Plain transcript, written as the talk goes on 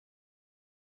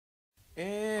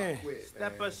Yeah.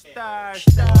 Step a star,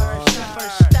 step a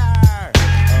star.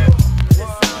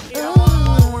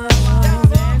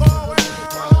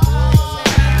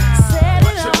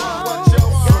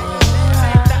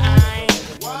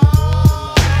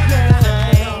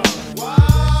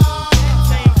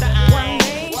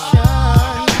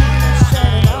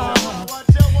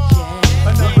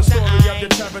 Another story of the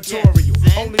territorial.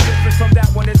 Only difference from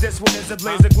that one is this one is a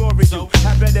blaze of glory. You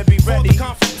I better be ready. For the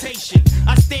confrontation,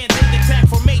 I stand in the attack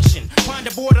formation. Find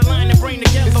a borderline and bring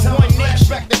together one nation.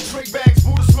 Back the trick bags,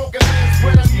 Buddha smoking lands.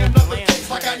 When I need another case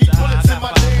like I need bullets in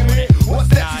my damn head. What's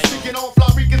that you speaking on? Fly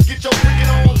Ricans get your freaking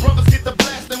on. Brothers get the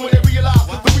blasting when they realize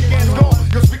that the weekend's gone.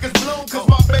 Your speakers blow cause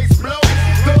my bass blows.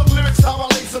 Thug lyrics how I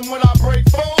lace them when I break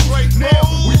phones. Now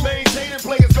we maintain and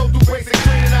players go through basic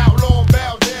training. Outlaw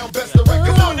bow down, best the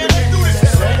records on the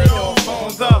Set it on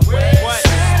phones up. What?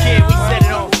 Kid, we set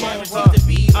it on phones up.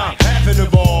 Having the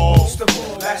ball.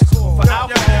 For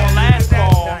alcohol, last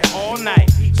call, all night.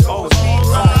 Oh,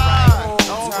 alright.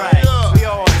 We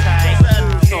all tight.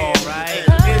 It's alright.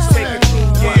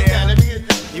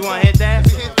 You wanna hit that?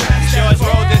 Sure as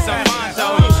roll this on Monzo,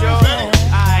 you sure?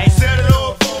 Alright. Set it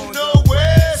off on the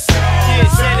west. Yeah,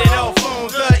 set it off on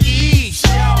the east.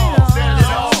 Set it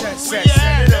off. Set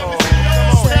it off.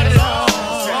 Set it off.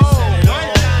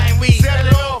 One time we set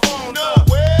it off on the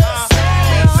west.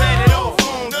 We set it off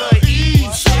on the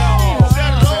east. Set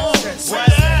it off. Set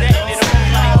it off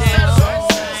like that.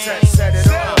 Set it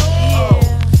off.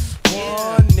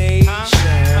 One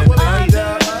nation under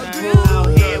a groove. Out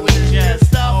here we just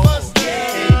Stop us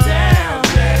getting down.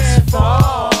 Just for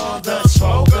the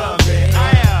smoke of it.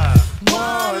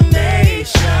 One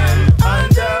nation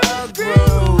under a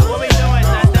groove. What we doing?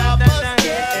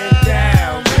 Getting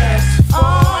down just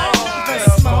for the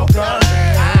smoke of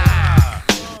it.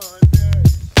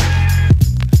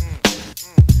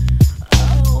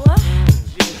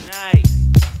 Nice.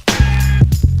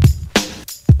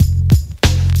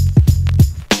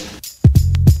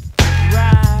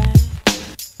 Right.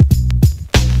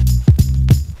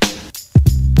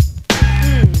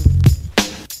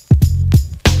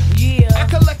 Yeah. I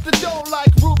collect the dough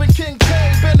like Ruben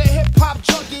Kincaid. Been a hip hop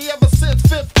junkie ever since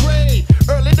 5th grade.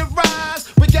 Early to rise,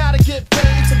 we gotta get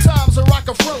paid. Sometimes I rock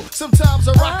a fro, sometimes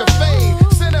I rock a fade.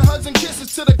 Sending hugs and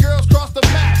kisses to the girls across the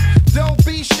map. Don't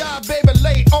be shy, baby,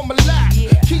 lay on my lap.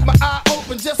 Keep my eye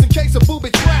open just in case a booby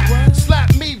trap.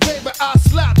 Slap me, baby, I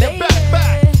slap the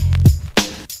back.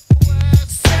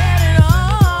 Set it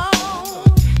off,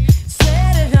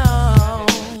 set it off.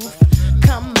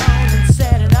 Come on and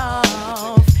set it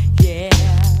off, yeah.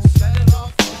 Set it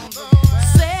off,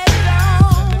 set it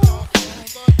off.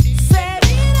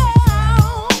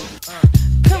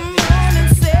 Come on and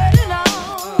set it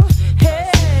off, hey.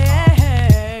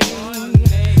 One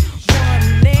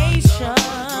nation,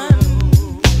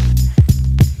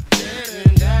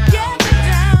 get it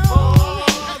down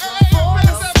for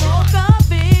the smoke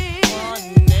of it. One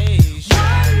nation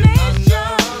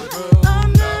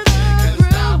under the groove. Nothing can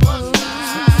stop us now.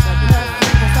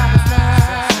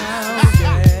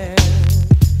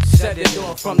 Set it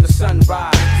off from the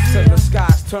sunrise till the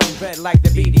skies turn red like the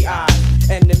beady eyes.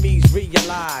 Enemies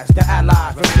realize the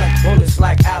allies reflect bullets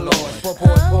like alloys. For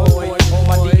boy, all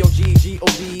my DOGs,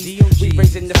 we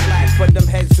raising the flag for them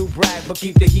heads who brag, but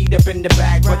keep the heat up in the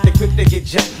bag. But they quick to get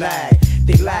jet lag.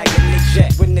 They lag and they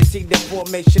jet when they see the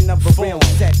formation of a real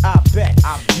set. I bet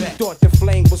you thought the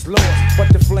flame was lost, but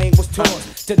the flame was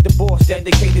tossed to the boss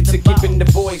dedicated to keeping the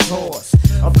boys hoarse.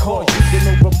 Of course, you get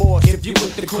no remorse. If you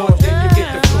with the cause, then you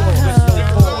get the floor. With no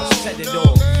pause, set it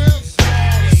off.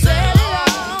 Set it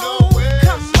off,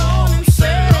 come on and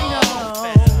set it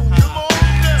off.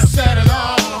 Set it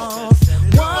off.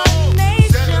 One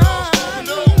nation, set it off.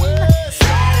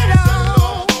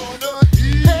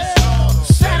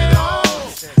 Set it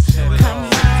off, come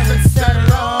on and set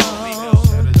it off.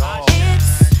 It's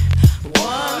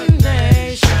one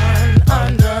nation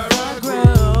under a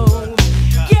groove.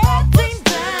 Getting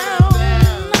down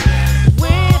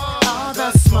with all the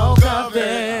smoke of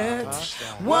it.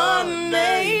 One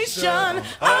nation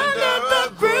under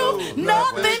the groove.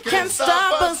 Nothing can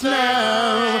stop us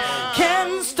now.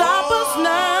 Can stop us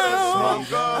now.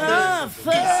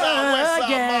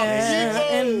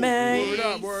 Yeah, in May.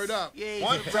 Word up.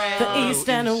 The east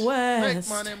and the west.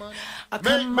 Money.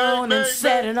 Come on and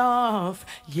set it off.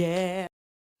 Yeah.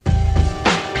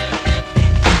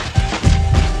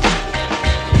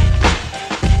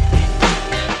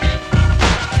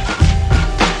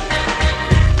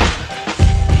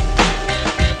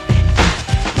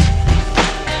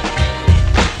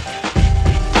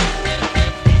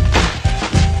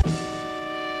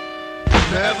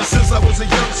 Ever since I was a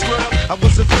young scrub. I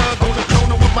was a thug on the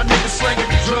corner with my niggas slinging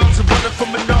drugs and running from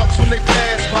the knocks when they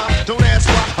pass by. Don't ask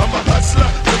why, I'm a hustler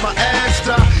till my ass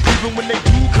die. Even when they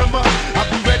do come up, I'll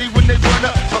be ready when they run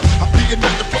up. I'll be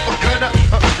another for a gun up.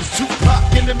 It's Tupac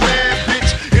in the mad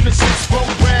bitch. In the 6-4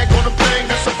 rag on the thing,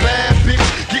 that's a bad bitch.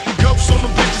 Getting ghosts on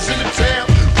the bitches in the town.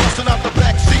 Busting out the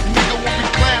backseat, nigga when we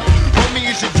clown. Homie,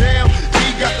 is you down? D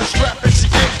got the strap and she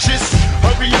anxious.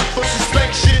 Hurry up for some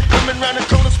spank shit. Coming round the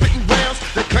corner spitting rounds.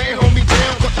 They can't hold me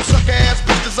down. Got them sucker ass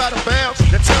bitches out of bounds.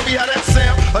 Now tell me how that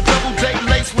sound. A double date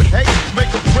laced with hate.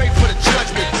 Make a break for the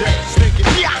judgment day. Stinking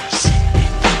yachts.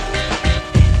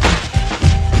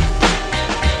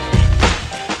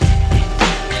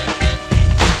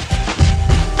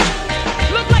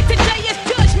 Look like today is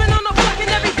judgment on the block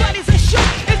and everybody's in shock.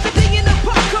 It's the D in the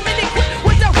park coming equipped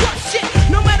with that rough shit.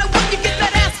 No matter what, you get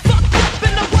that ass fucked up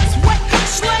in the what's wet.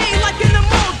 Slay like in the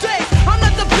old days. I'm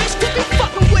not the bitch to be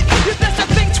fucking with. You best to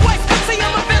think twice. Say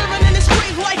I'm a veteran in the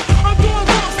street life. I'm doing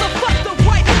wrong, so fuck the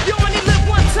right. You only live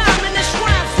one time in this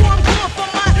shrine, so I'm going for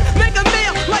mine. Make a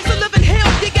meal, life's a living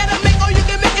hell. You gotta make all you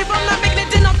can make. If I'm not making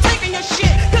it, then I'm taking your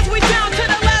shit. Cause we down to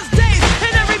the last days.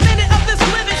 And every minute of this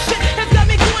living shit has got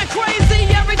me going crazy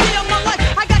every day of my life.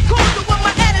 I got caught up with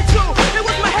my attitude. It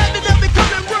was my habit of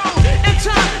becoming rude. In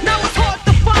time, now it's hard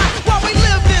to find why we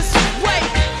live this way.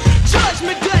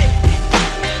 Judgment Day.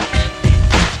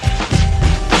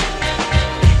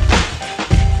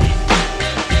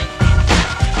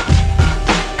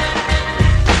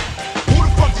 Who the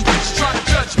fuck these bitches trying to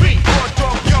judge me? Boy,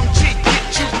 dog, young G,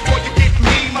 get you before you get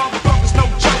me. Motherfuckers, no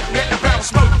joke. Let the barrel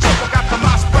smoke. Trouble got the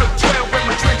mouse broke. 12 in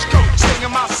my trench coat.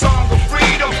 Singing my song of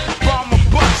freedom. Bomb a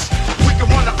bus. We can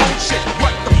run our own shit.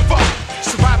 What the fuck?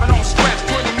 Surviving on scratch.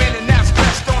 20 minutes now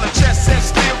scratched on the chest. And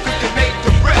still cooking made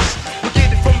the rest. We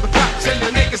get it from the cops and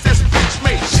the niggas that's bitch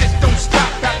made. Shit don't stop.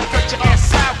 Got to cut your ass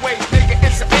sideways, nigga.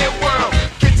 It's a ill world.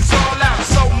 Kids is all out.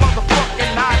 So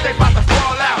motherfucking high. They about to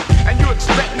fall out. And you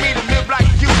expect me to live like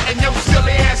you and your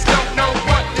silly ass don't know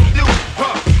what to do,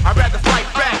 huh? I'd rather fight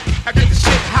back. I get the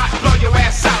shit hot, blow your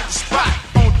ass out the spot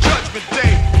on Judgment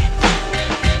Day.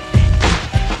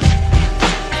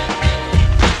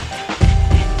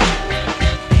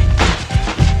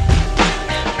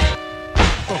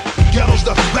 Ghetto's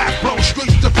the backbone,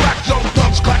 streets the black zone,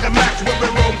 thugs clacking max with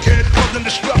their own kid. Causing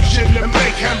destruction and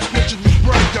mayhem, snitches we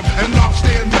break them. And I'm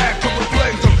staying mad to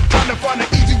replace them. Trying to find an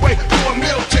easy way to a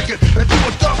meal ticket. And do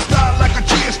a thug style like a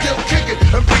G and still kick it.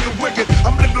 And bring it wicked.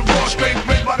 I'm living raw, straight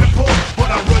red by the poor.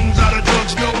 But I runs out of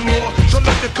drugs no more. So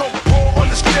let the coke pour on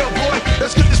the scale, boy.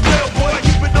 Let's get this mail, boy.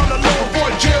 Keep it on the low,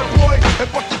 avoid jail, boy. And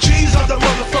fuck the G's on the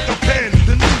motherfucking pen.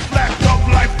 The new black dog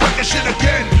life, wrecking shit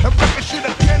again. And wrecking shit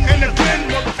again and again,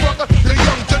 motherfucker. The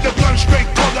young to the gun straight,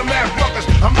 call them mad ruckers.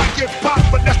 I might get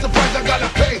popped, but that's the price I gotta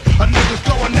pay. A nigga's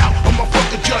going out on my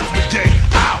fucking Judgment Day.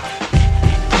 Ow.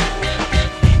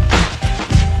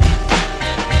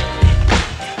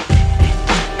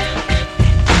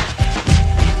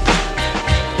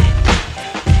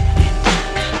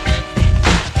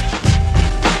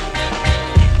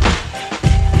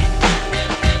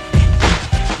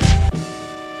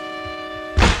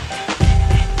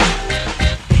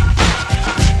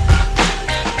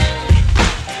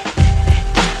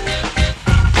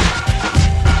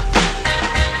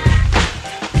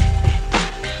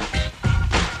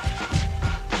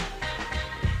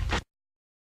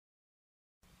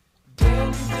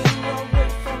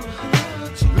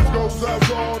 This goes out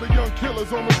to all the young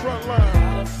killers on the front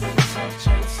line.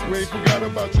 We ain't forgot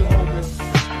about you, homies.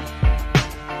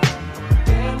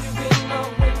 Damn, you've been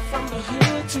away from the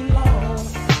hood too long.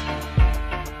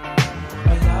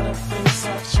 A lot of things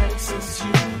have changed since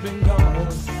you've been gone.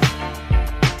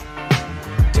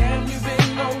 Damn, you've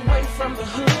been away from the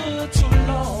hood too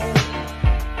long.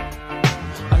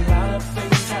 A lot of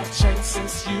things have changed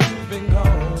since you've been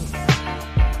gone.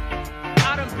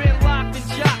 I done been locked and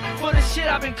jocked for the shit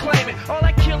I've been claiming. All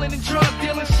that killing and drug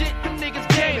dealing shit, them niggas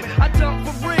gaming. I done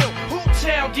for real, Hoot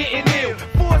Town getting ill.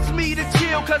 Force me to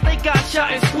chill cause they got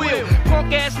shot and squeal.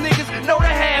 Punk ass niggas know the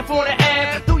half on the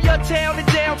ab. Through your town to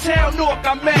downtown North,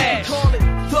 I'm mad. Call it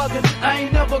thuggin', I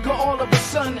ain't never gonna all of a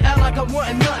sudden act like I'm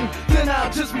wanting nothing. Then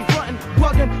I'll just be frontin',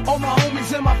 buggin' on my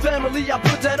homies and my family. I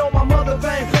put that on my mother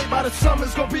vein. Play by the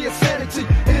summer's gonna be insanity.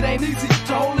 It ain't easy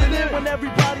to hold it in when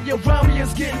everybody around me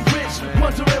is getting rich.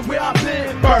 Wondering where I've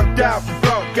been. Burnt out and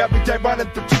broke, every day running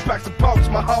through 2 packs of pokes.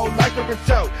 My whole life in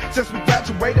show. Since we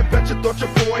graduated, bet you thought your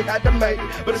boy had to make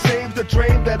it. But it seems the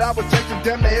dream that I was chasing,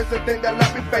 damn near is the thing that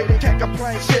left me faded. Can't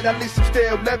complain, shit, at least I'm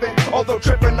still living. Although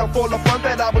tripping, I'm full of fun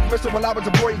that I was missing when I was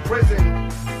a boy in prison.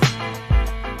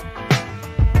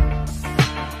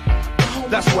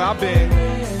 That's where I've been.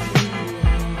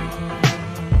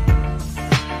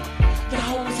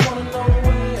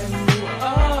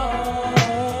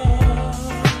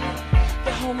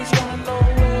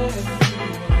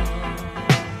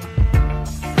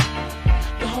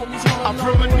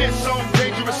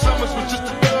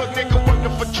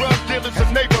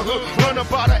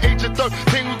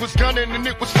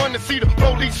 see the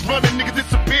police running, niggas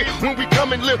disappear when we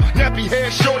come and live. Nappy hair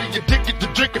shorty, addicted to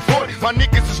drinking 40. My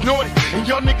niggas is naughty, and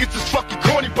y'all niggas is fucking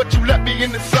corny. But you left me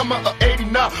in the summer of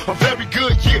 '89, a very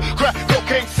good year. Crack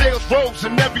cocaine sales rose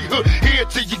in every hood. Here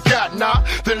till you got nah.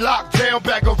 The lockdown,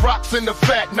 bag of rocks in the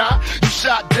fat nah. You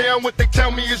shot down, what they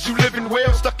tell me is you living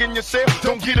well, stuck in your cell.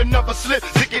 Don't get another slip,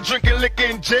 sick and drinking liquor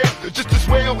in jail. Just as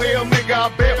well, hell nigga, I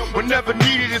bail. Whenever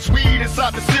needed, it's weed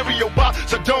inside the cereal box,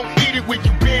 so don't eat it where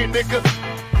you been, nigga.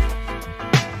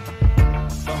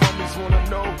 The homies wanna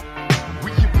know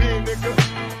where you been, nigga.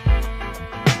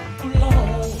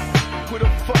 Alone. Where the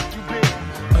fuck you been?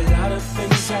 A lot of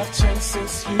things have changed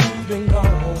since you've been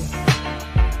gone.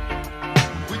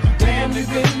 Damn, you've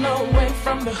been away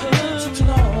from the hood too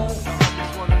long.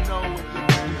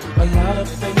 A lot of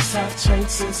things have changed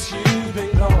since you've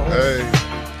been gone. Hey.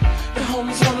 The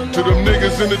homies wanna know to them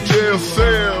niggas in the jail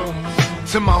cell,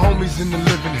 to my homies in the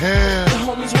living hell, the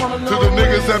homies wanna know to the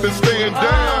niggas that been staying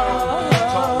down,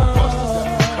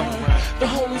 the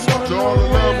homies wanna to know all the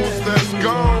loved ones that's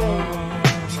gone,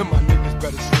 to my niggas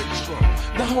better stay strong,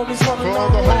 the homies wanna for know all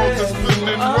the hoes that's putting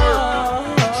in work,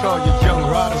 to all you young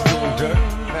riders doing dirt.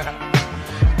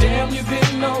 Damn, you've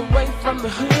been away from the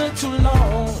hood too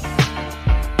long.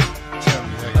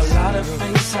 A lot of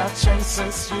things have changed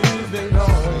since you've been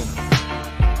gone.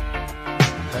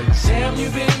 Damn,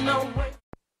 you've been away.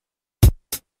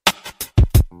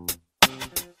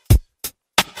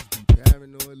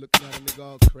 Paranoid, looking at a nigga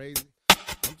all crazy.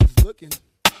 I'm just looking.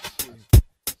 Shit.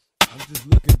 I'm just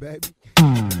looking, baby.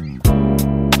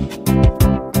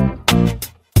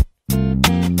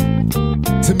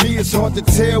 To me, it's hard to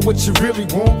tell what you really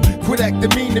want. Quit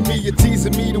acting mean to me, you're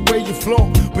teasing me the way you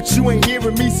flaunt. But you ain't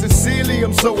hearing me sincerely,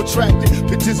 I'm so attracted.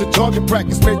 Pictures of target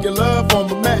practice, making love on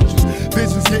my mattress.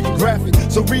 Visions getting graphic,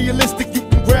 so realistic you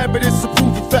can grab it, it's a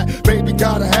proven fact. Baby,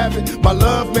 gotta have it, my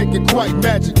love make it quite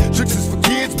magic. Tricks is for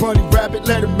kids, bunny rabbit,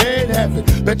 let a man have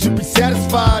it. Bet you be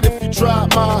satisfied if you try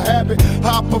my habit.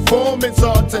 High performance,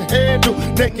 hard to handle.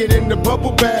 Naked in the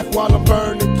bubble bath while I'm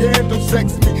burning candles.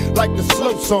 Sex me like the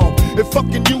slow song. If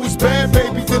fucking you is bad,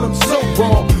 baby, then I'm so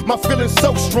wrong. My feelings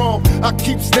so strong, I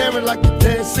keep staring like you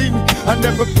can't see me. I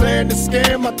never planned to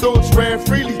scam, my thoughts ran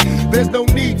freely. There's no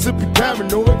need to be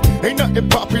paranoid. Ain't nothing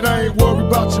poppin', I ain't worried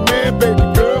about your man, baby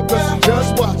girl, cause I'm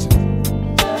just watching.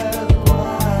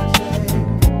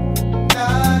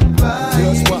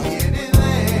 Just watching.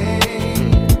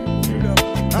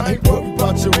 I ain't worried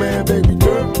about your man, baby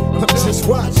girl, I'm just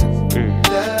watching.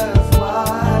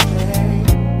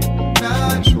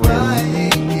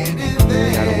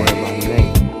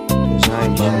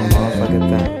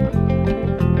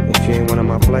 If you ain't one of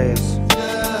my players, I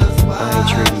ain't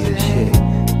treating you as shit. You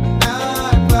know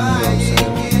what I'm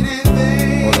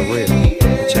saying? On the real,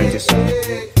 check this out.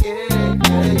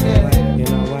 You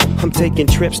know what? I'm taking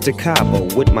trips to Cabo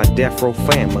with my death row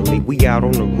family. We out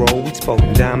on the road, we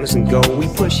smoking diamonds and gold. We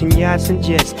pushing yachts and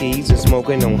jet skis and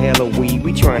smoking on hella weed.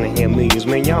 We trying to hit millions,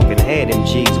 man, y'all can have them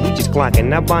G's. We just clocking,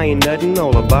 not buying nothing,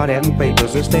 all about having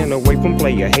papers. And stand away from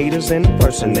player haters and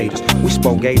impersonators. We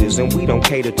spoke gators and we don't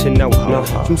cater to no.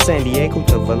 From San Diego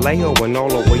to Vallejo and all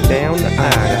the way down to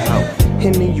Idaho.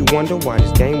 And then you wonder why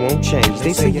this game won't change.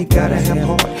 They say you gotta have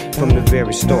heart from the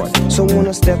very start. So when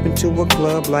I step into a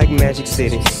club like Magic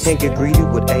City and get greeted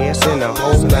with ass and a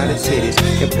whole lot of titties,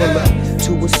 and pull up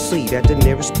to a seat at the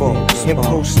nearest bar and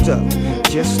post up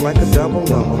just like a double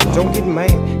R. Don't get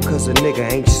mad cause a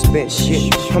nigga ain't spent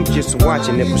shit. I'm just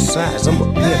watching, and besides I'm a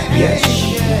pimp, yes.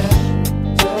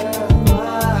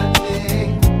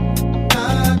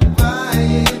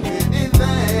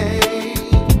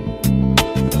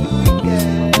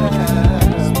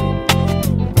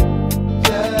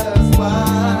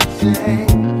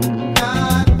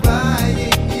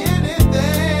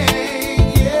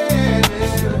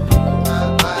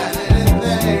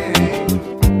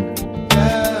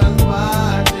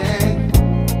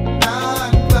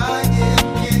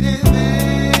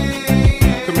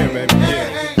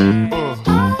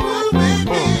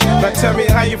 Tell me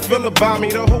how you feel about me,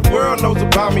 the whole world knows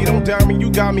about me. Don't doubt me, you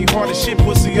got me hard as shit,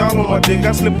 pussy all on my dick.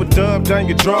 I slip a dub down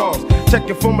your drawers,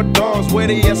 checking for my dogs, where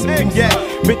they at,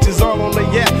 bitches all on the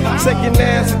yacht, second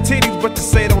ass and titties, but to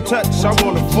say don't touch. I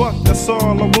wanna fuck, that's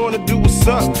all I wanna do is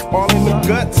suck, all in the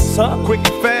guts, quick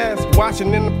and fast.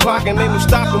 watching in the pocket, ain't no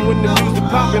stopping when the music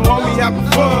popping. Homie, having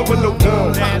fun with no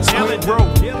guns. Split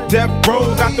road, death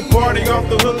row, got the party off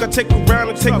the hook. I take a round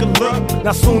and take a look.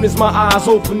 Now soon as my eyes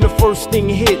open, the first thing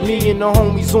hit me and the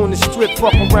homies on the strip,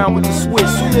 fuck around with the switch.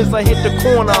 Soon as I hit the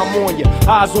corner, I'm on ya.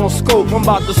 Eyes on scope, I'm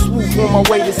about to swoop on my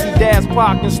way to see Daz,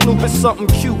 Pac, and Snoop. It's something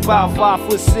cute, about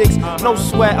 5'6". No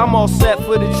sweat, I'm all set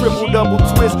for the triple-double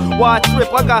twist. Why trip?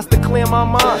 I got to clear my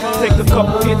mind. Take a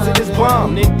couple hits of this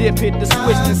bomb, then dip, hit the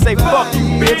switch, and say fuck you,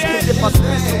 bitch. Cause if I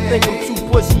spit, you think I'm too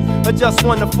pushy. I just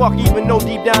wanna fuck, even though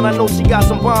deep down I know she got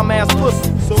some bomb-ass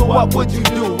pussy. So what would you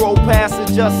do? Roll past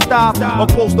and just stop? Or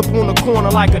post up on the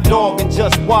corner like a dog and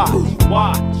just watch?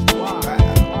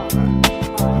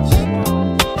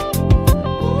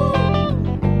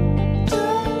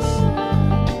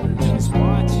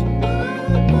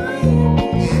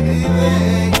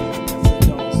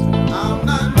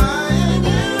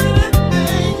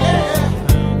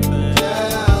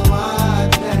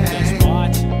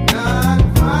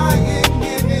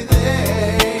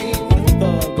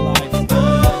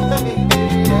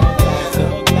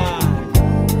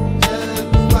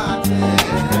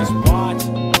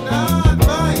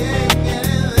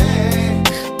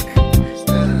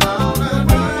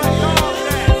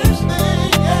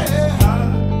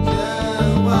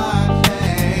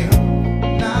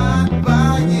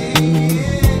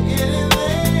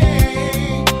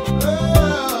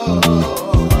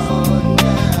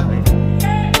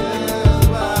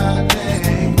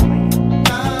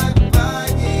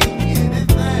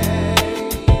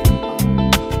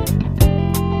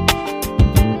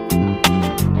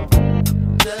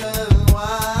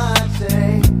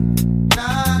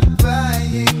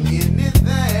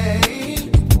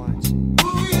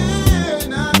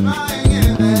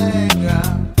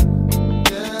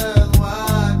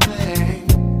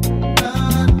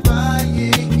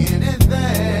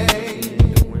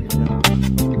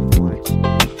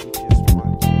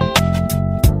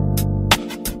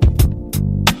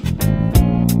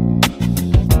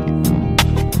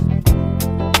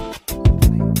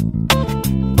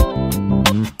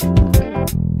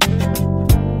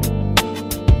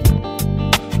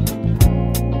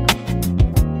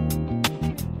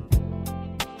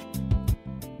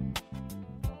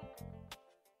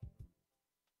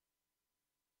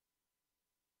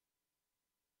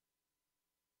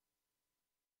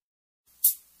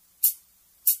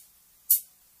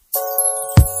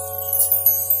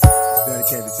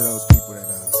 Dedicated to those people that,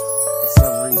 for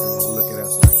some reason, will look at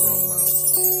us like role models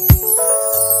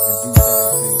and do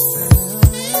certain things change.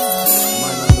 It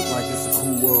might not look like it's a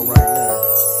cool world right now.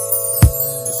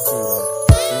 It's cool though.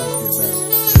 Things get better.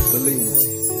 Believe me,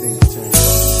 things change.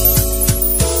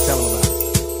 Tell them about it.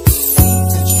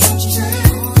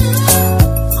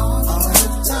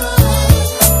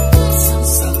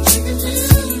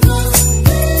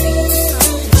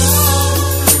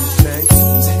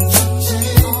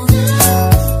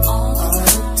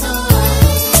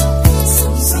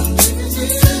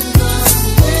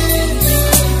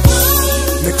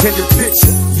 Can you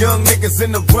picture young niggas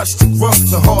in the rush to grow?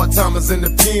 The hard timers in the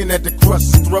pen at the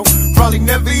crush's throat. Probably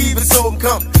never even saw him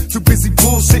coming. Too busy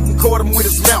bullshitting, caught him with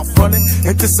his mouth running.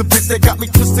 And this a bitch that got me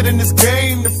twisted in this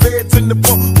game. The feds in the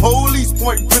police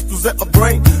pointing pistols at my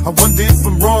brain. I wonder if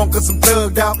I'm wrong, cause I'm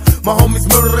thugged out. My homies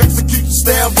murder execution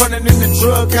style running in the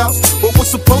drug house. What was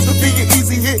supposed to be an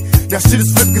easy hit, now shit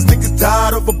is flipped cause niggas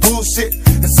died over bullshit.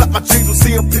 Inside my dreams was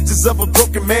seeing pictures of a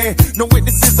broken man. No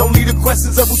witnesses, only the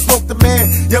questions of who smoked the man.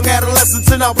 Young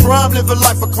adolescents in our prime, live a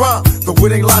life of crime. Though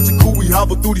it ain't logical, we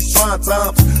hobble through these trying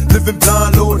times. Living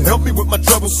blind, Lord, help me with my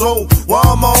troubled soul. While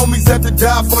all my homies have to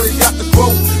die before they got to grow.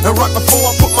 And right before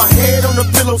I put my head on the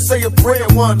pillow, say a prayer.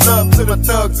 One love to the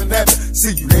thugs in heaven,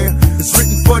 see you there. It's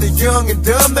written for the young and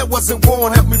dumb that wasn't born.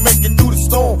 Help me make it through the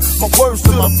storm. My words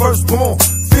to my firstborn,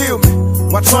 feel me.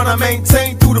 While trying to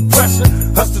maintain through the pressure,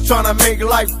 hustle trying to make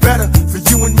life better for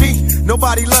you and me.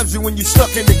 Nobody loves you when you're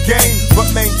stuck in the game, but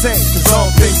maintain, cause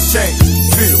all things change.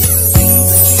 Feel me.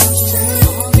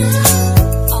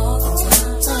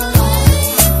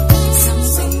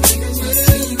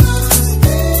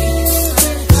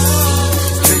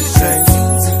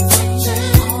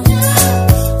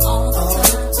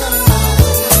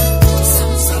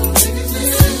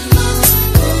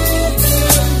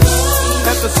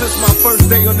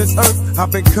 Day on this earth,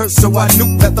 I've been cursed, so I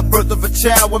knew that the birth of a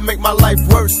child would make my life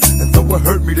worse. And though it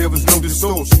hurt me, there was no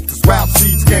distortion, cause wild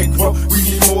seeds can't grow. We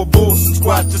need more abortions,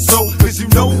 quiet your soul, cause you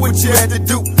know what you had to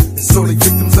do. It's only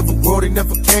victims of a world they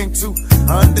never came to.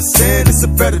 I understand it's a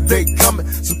better day coming.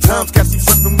 Sometimes catch me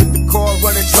slipping with the car,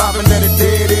 running, driving at a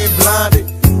dead end, blinded.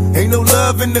 Ain't no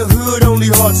love in the hood, only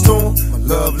heart storm. My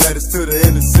love letters to the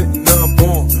innocent and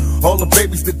unborn. All the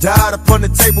babies that died upon the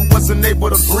table wasn't able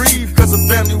to breathe, cause the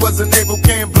family wasn't able,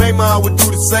 can't blame her, I would do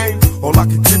the same. All I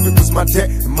could give it was my debt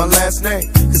and my last name.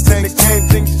 Cause things came,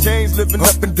 things changed, living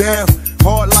up and down.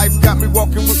 Hard life got me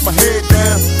walking with my head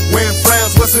down. Wearing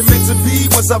frowns, wasn't meant to be,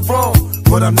 was I wrong?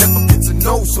 But I never get to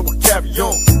know, so I carry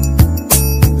on.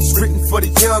 It's written for the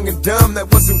young and dumb that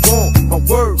wasn't born. My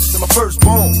words to my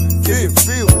firstborn, yeah,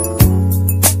 feel it.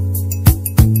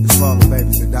 It's for all the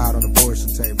babies that died on abortion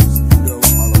tables. You know,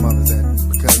 all the mothers that,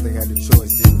 because they had the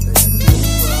choice, did what they had to do.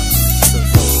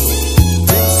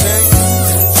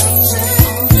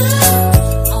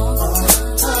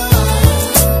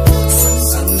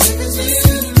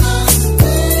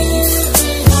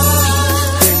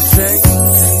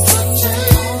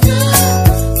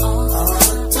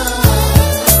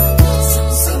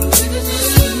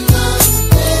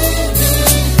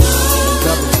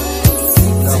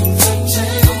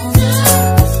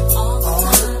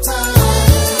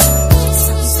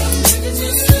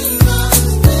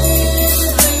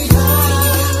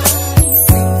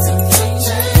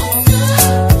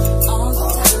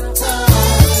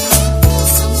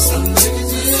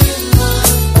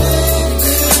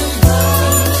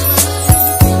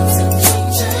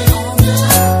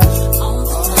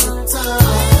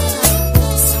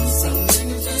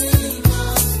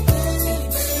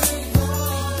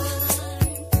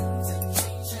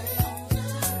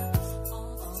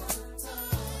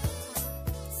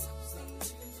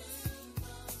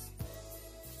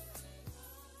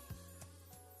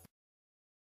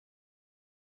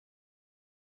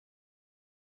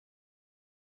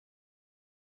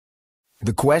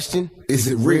 The question, is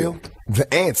it real?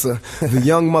 The answer, the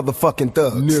young motherfucking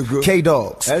thugs,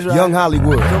 K-Dogs, Young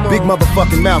Hollywood, big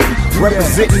motherfucking Malcolm,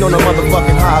 representing on a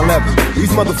motherfucking high level.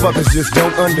 These motherfuckers just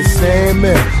don't understand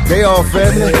me. They all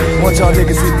family, want y'all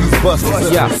niggas hit these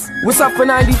busters. Yeah. What's up for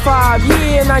 95?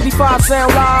 Yeah, 95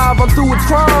 sound live. I'm through with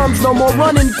crumbs, no more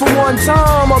running for one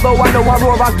time. Although I know I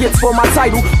roar I gets for my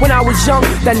title. When I was young,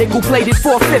 that nickel plated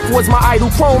 4/5 was my idol.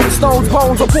 Chrome and stones,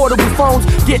 bones, or portable phones.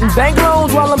 Getting bank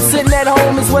loans while I'm sitting at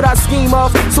home is what I scheme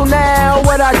of. So now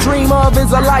what I dream of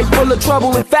is a life full of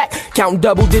trouble. In fact, counting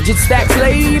double digit stacks,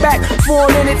 lay back 4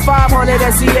 minute 500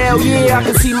 SEL. Yeah, I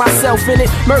can see myself in it.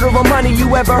 Murder or money,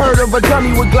 you ever heard of a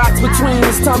dummy with Glocks between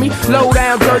his tummy? Low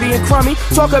down, dirty and crummy.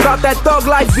 Talk about that thug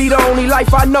life, be the only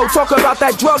life I know. Talk about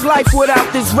that drug life,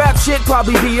 without this rap shit,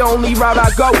 probably the only route I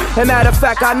go. And matter of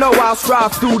fact, I know I'll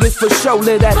strive through this for sure.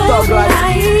 Live that thug life.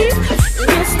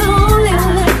 It's the only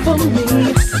life for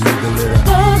me.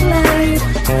 Thug life,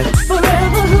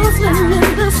 forever hustling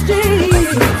in the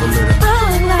street.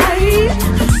 Thug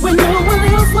life, when no one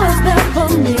else was there for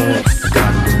me.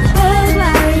 Thug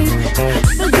life,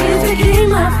 the kids became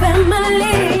my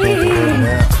family.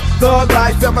 Thug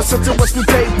life ever since it was from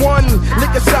day one.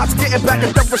 Licking shots, getting back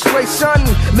at the frustration.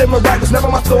 Living right was never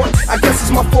my thought. I guess it's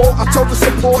my fault. I told the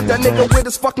support that nigga with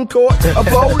his fucking court. A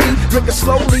bowlie, drinking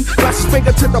slowly, flash his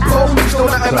finger to the police. Don't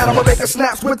nothing matter, but making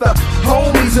snaps with the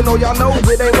homies. And all y'all know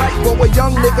it ain't right. But when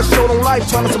young niggas showed on life,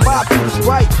 trying to survive through the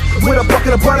strife. With a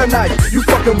bucket of butter knife, you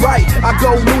fucking right. I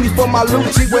go loony for my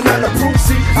Lucci when I'm the proof.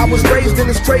 See, I was raised in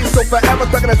this trade, so forever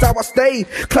thugging is how I stayed.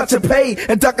 Clutching pay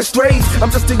and ducking strays. I'm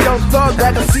just a young thug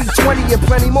that can see 20 and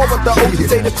plenty more, but the OG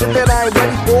say the shit that I ain't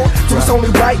ready for. So it's only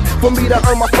right for me to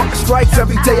earn my fucking stripes.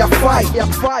 Every day I fight,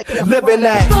 living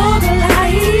that thug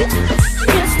life.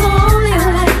 It's the only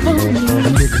life for me.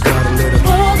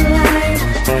 Thug life,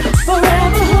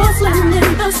 forever hustling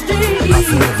in the street.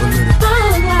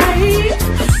 Thug life,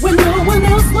 when no one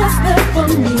else was there for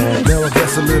me. Now I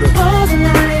guess a little thug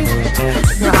life,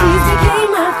 the keys became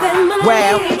my family.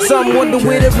 Wow, some wonder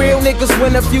where the real niggas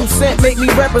win a few cents, make me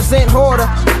represent harder.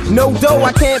 No dough,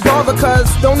 I can't bother, cause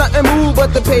don't nothing move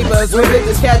but the papers. When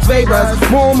bitches catch favors,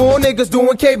 more and more niggas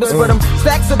doing capers for them.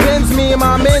 Stacks of bins, me and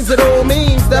my men's, it all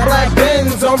means that black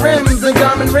bins on rims and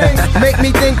diamond rings make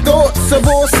me think thoughts of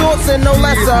all sorts and no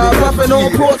lesser. Buffing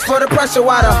on ports for the pressure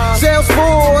water. Shells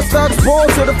full, thugs pour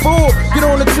to the full. Get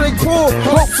on the trig pool,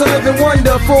 hope to live in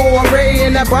wonderful. Array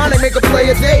in that bonnet, make a play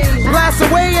a day. Blast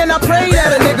away and I pray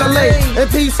that a nigga lay in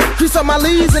peace. Crease up my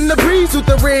leaves in the breeze with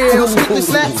the real. Strictly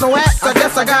snaps, no acts, I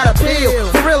guess I got appeal.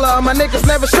 For real, my niggas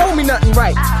never show me nothing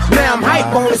right. Now I'm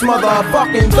hype on this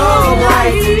motherfucking thug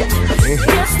life.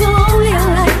 It's the only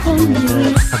life for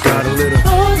me. I got a little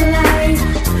thug life,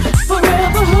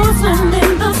 forever hustling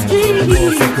in the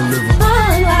street.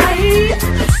 Thug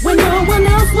life, when no one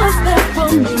else was there for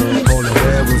me.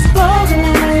 Thug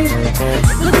life,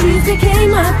 the trees became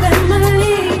my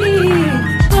family.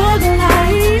 Thug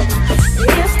life,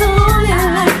 it's the only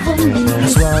life for me.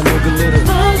 That's why I nigga little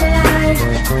thug life.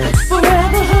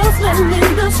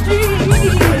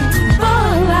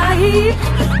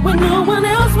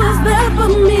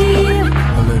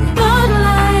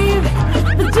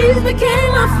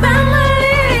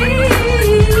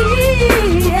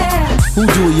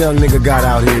 young nigga got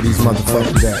out here these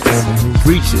motherfucking days.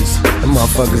 Preachers, them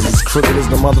motherfuckers as crooked as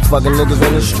the motherfucking niggas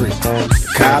on the street.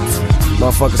 Cops,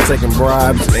 motherfuckers taking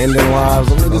bribes and ending lives.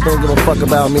 Them niggas don't give a fuck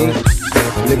about me.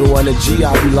 Nigga want a G,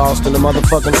 I'll be lost in the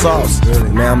motherfucking sauce.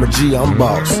 Now I'm a G, I'm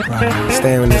boss.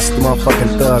 Staying in this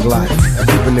motherfucking thug life. I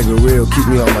keep a nigga real, keep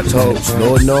me on my toes.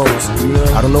 Lord knows,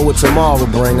 I don't know what tomorrow will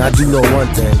bring. I do know one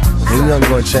thing, ain't nothing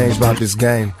gonna change about this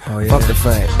game. Fuck the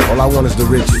fame, all I want is the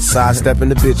riches. Sidestepping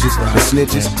the bitches, the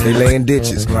snitches, they laying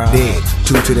ditches. Dead,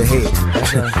 2 to the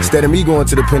head. Instead of me going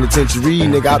to the penitentiary,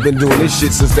 nigga, I've been doing this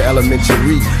shit since the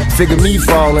elementary. Figure me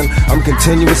falling, I'm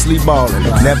continuously balling.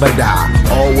 Never die,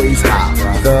 always high.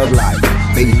 Thug life,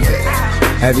 baby.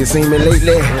 Have you seen me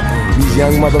lately? These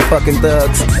young motherfucking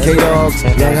thugs, K-Dogs,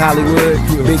 Young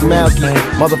Hollywood, Big Malky,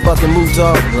 motherfucking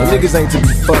Mutah. The niggas ain't to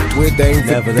be fucked with, they ain't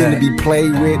finna be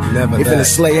played with. They finna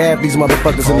slay half these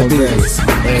motherfuckers in the business.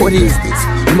 What is this?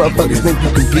 You motherfuckers think you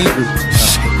competing?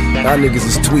 Shit, y'all niggas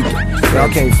is tweaking. Y'all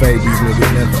can't fade these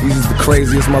niggas. These is the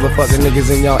craziest motherfucking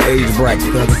niggas in y'all age bracket.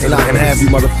 And I can have you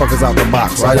motherfuckers out the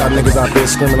box. All y'all niggas out there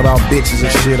screaming about bitches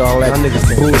and shit, all that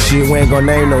bullshit. We ain't gonna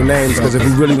name no names, cause if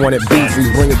we really wanted beef, we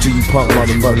bring it to you punk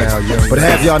motherfuckers. But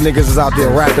half y'all niggas is out there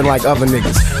rapping like other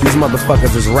niggas. These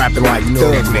motherfuckers is rapping like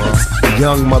thug niggas.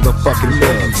 Young motherfucking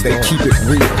thugs, they keep it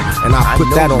real. And I put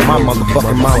that on my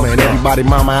motherfucking mama and everybody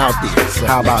mama out there.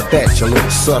 How about that, you little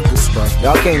suckers?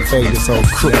 Y'all can't fade this whole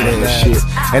crooked ass shit.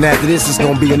 And after this, it's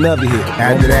gonna be another hit.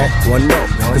 After that, one no.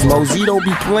 Cause Mosey don't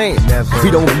be playing.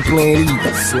 We don't be playing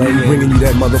either. We bringing you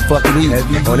that motherfucking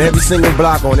heat. On every single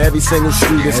block, on every single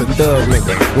street, it's a thug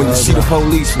nigga. When you see the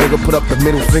police, nigga, put up the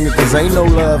middle finger, cause ain't no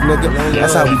love, nigga.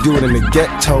 That's how we do it in the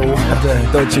ghetto.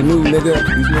 Thought you knew, nigga.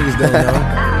 These niggas don't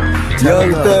know.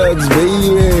 Young thugs, baby.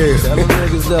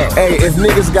 Hey, if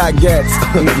niggas got gats,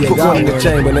 put one in the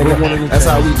chamber, nigga. That's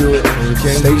how we do it.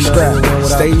 Stay strapped,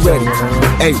 stay ready.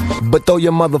 Hey, but throw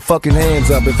your motherfucking hands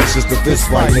up if it's just a fist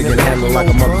fight, nigga. Handle like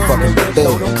a motherfucking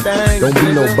thug. Don't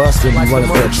be no buster and be running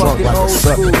for a trunk like a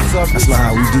sucker. That's not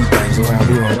how we do things around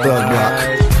here on Thug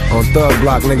Block. On Thug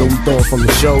Block, nigga, we throw it from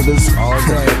the shoulders.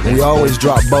 We always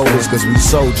drop boulders cause we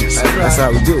soldiers. That's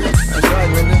how we do it.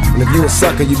 And if you a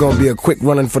sucker, you gonna be a quick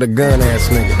running for the gun ass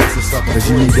nigga. Cause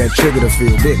you need that trigger to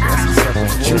feel big.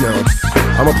 But you know,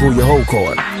 I'ma pull your whole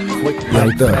card.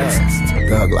 Young Thugs,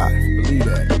 Thug Life. Believe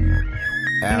that.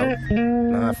 Out,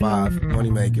 9-5,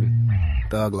 money making,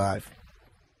 Thug Life.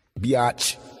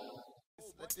 Biatch.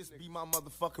 Let this be my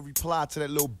motherfucking reply to that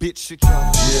little bitch shit, y'all.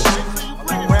 Yeah.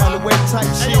 Around the way type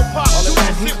shit. All of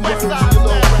that hit words, your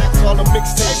little raps, all the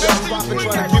mixtapes y'all dropping,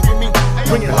 trying to get with me.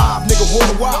 Bring it live, nigga,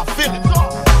 whole while, feel it.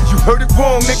 You heard it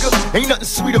wrong, nigga. Ain't nothing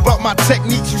sweet about my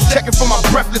techniques. You checking for my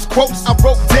breathless quotes. I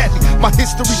wrote deadly. My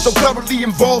history so thoroughly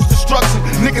involves destruction.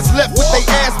 Niggas left with they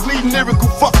ass bleeding,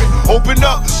 lyrical fucking. Open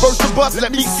up, burst the bus,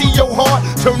 let me see your heart.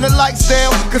 Turn the lights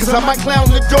down, cause I might clown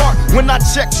in the dark. When I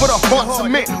check for the heart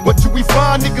cement, what do we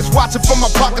find? Niggas watching from my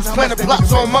pockets, planning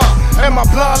plots on mine. Am I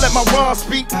blind? Let my rhyme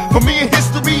speak. For me in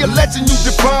history, a legend, you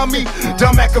define me.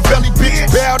 Dumb Machiavelli,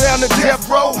 bitch, bow down to death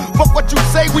row. Fuck what you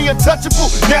say, we untouchable.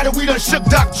 Now that we done shook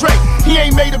Doc Dre, he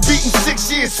ain't made a beat in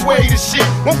 6 years, sway the shit.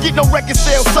 Won't get no record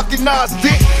sale sucking Nas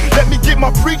dick. Let me get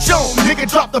my preach on. Nigga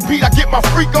drop the beat, I get my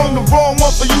freak on. The wrong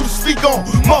one for you to speak on.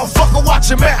 Motherfucker, watch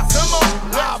your mouth. Come on,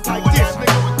 live like this,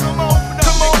 nigga.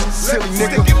 Come on, silly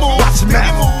nigga. Watch your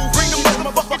mouth. Bring them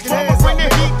motherfucking hands, bring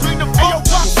that heat, bring them fuck.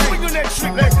 Swing on that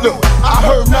trick. Look, I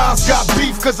heard Nas got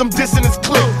beef cause I'm dissing his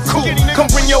clip. Cool, come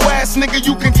bring your ass, nigga,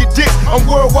 you can get dissed. I'm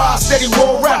worldwide, steady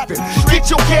war rapping. Get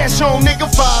your cash on, nigga,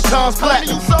 5 times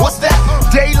platinum. What's that?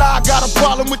 Daylight got a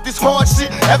problem with this hard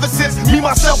shit. Ever since me,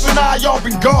 myself, and I, y'all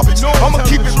been garbage. I'ma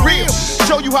keep it real,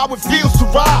 show you how it feels to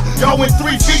ride. Y'all went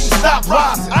 3 feet and stopped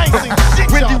rising. I ain't seen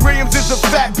shit. Wendy Williams is a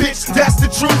fat bitch, that's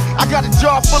the truth. I got a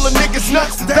jar full of niggas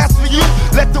nuts, that's for you.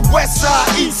 Let the west side,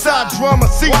 east side drama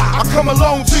see. I come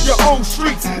alone to your own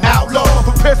streets. Outlaw,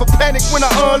 prepare for panic when I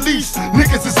unleash.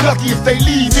 Niggas is lucky if they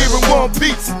leave here in one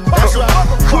piece.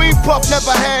 Queen Puff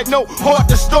never had no heart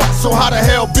to start, so how the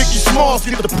hell Biggie Smalls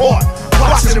get the part?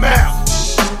 Watch him out.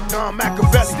 Don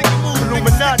Machiavelli,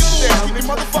 Illuminati style,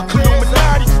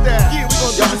 Illuminati style. Yeah, we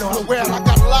gon' do this for a while. I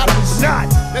got a lot of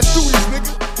Illuminati. Let's do this,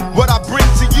 nigga. What I bring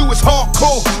to you is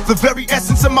hardcore. The very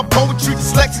essence of my poetry.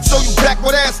 Dyslexic, so you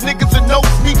backward ass niggas and know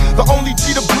me. The only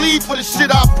G to bleed for the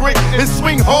shit I bring. And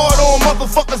swing hard on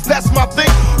motherfuckers, that's my thing.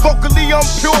 Vocally, I'm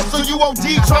pure, so you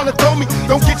OD trying to throw me.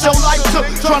 Don't get your life took,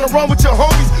 trying to run with your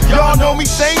homies. Y'all know me,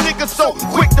 same nigga so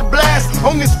quick to blast.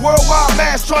 On this worldwide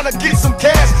mass, trying to get some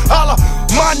cash. Holla.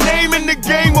 My name in the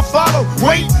game will follow.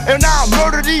 Wait, and I'll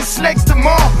murder these snakes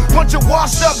tomorrow. Bunch of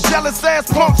washed up, jealous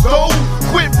ass punks, though.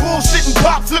 Quit bullshitting,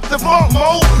 pop, flip the funk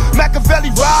mode.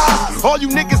 Machiavelli rise, all you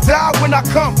niggas die when I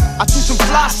come. I do some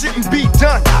fly shit and be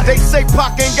done. They say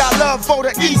Pac ain't got love for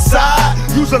the east side.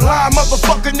 Use a line,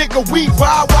 motherfucker, nigga, we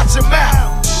ride, watch your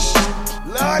mouth.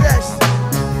 Love that shit.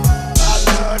 I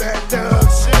love that thug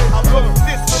shit. I wrote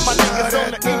this for my niggas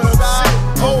on the east side.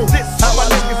 Oh, this for my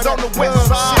niggas on the west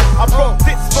side. I wrote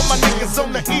this for my niggas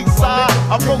on the east side.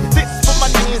 I wrote this for my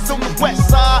niggas on the west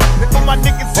side. For my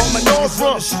niggas in the north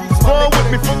run. Run with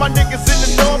me for my niggas in the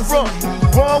north run.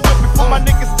 Run with me for my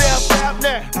niggas down south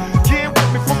now. Get with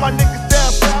me for my niggas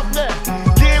down south now.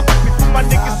 Get with me for my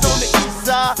niggas on the east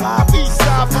side. East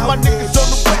side for my niggas on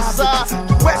the west side.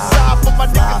 The west side for my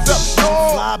niggas up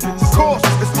north. Of course,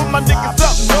 it's for my niggas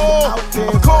up north.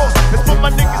 Of course, it's for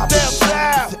my niggas down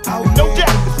south. And no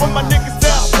doubt, it's for my niggas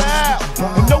down south.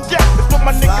 And no doubt, it's for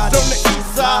my niggas on the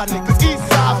east side. The east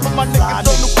side for my niggas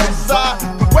on the west side.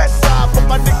 The west side for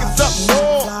my niggas up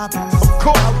north. Of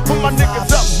course, for my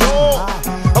niggas up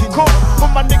north. Of course, for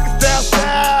my niggas down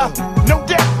south. No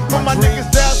doubt, for my niggas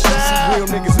down south. Real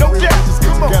niggas no and real doubt, bitches get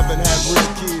come on. together and have real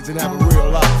kids and have a real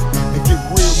life and get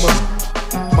real money.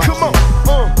 Come on,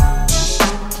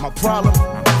 My problem,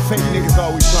 fake niggas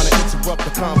always trying to interrupt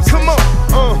the conversation. come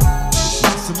on,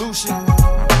 My solution,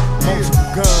 multiple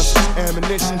guns,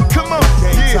 ammunition, come on,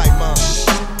 game yeah. tight mind.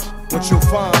 What you'll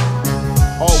find,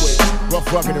 always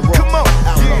rough, rugged, and raw. Come on,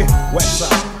 Outlaw, yeah. west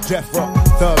side, death row,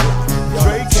 thug life.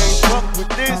 Dre can't fuck with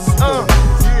this, yeah.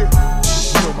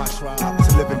 You know my tribe,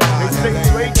 to live and die. They say in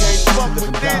LA, Dre can't fuck to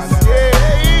live with and this, die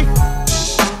in LA.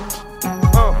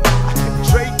 yeah.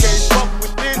 Dre can't fuck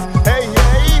with this, hey,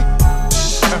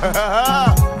 hey.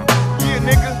 Yeah,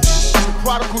 nigga, the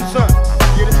prodigal son.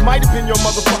 Yeah, this might have been your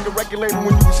motherfucking record label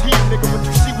when you was here, nigga, but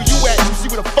you see where you at, you see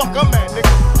where the fuck I'm at, nigga.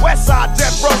 Westside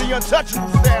Death Row, the untouchable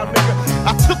style, nigga.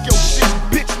 I took your shit,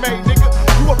 bitch made, nigga.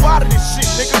 You up out of this shit,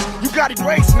 nigga. You got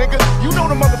erased, nigga. You know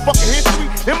the motherfucking history.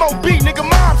 M.O.B., nigga,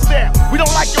 mom style. We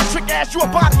don't like your trick ass, you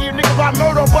up out of here, nigga, by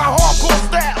murder or by hardcore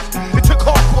styles. It took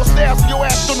hardcore styles and your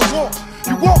ass on the wall.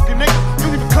 You walking, nigga. You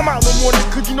don't even come out no more,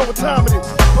 nigga, cause you know what time it is.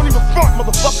 Don't even front,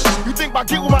 motherfucker. You think by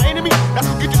get with my enemy, that's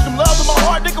gonna get you some love in my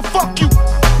heart, nigga? Fuck you.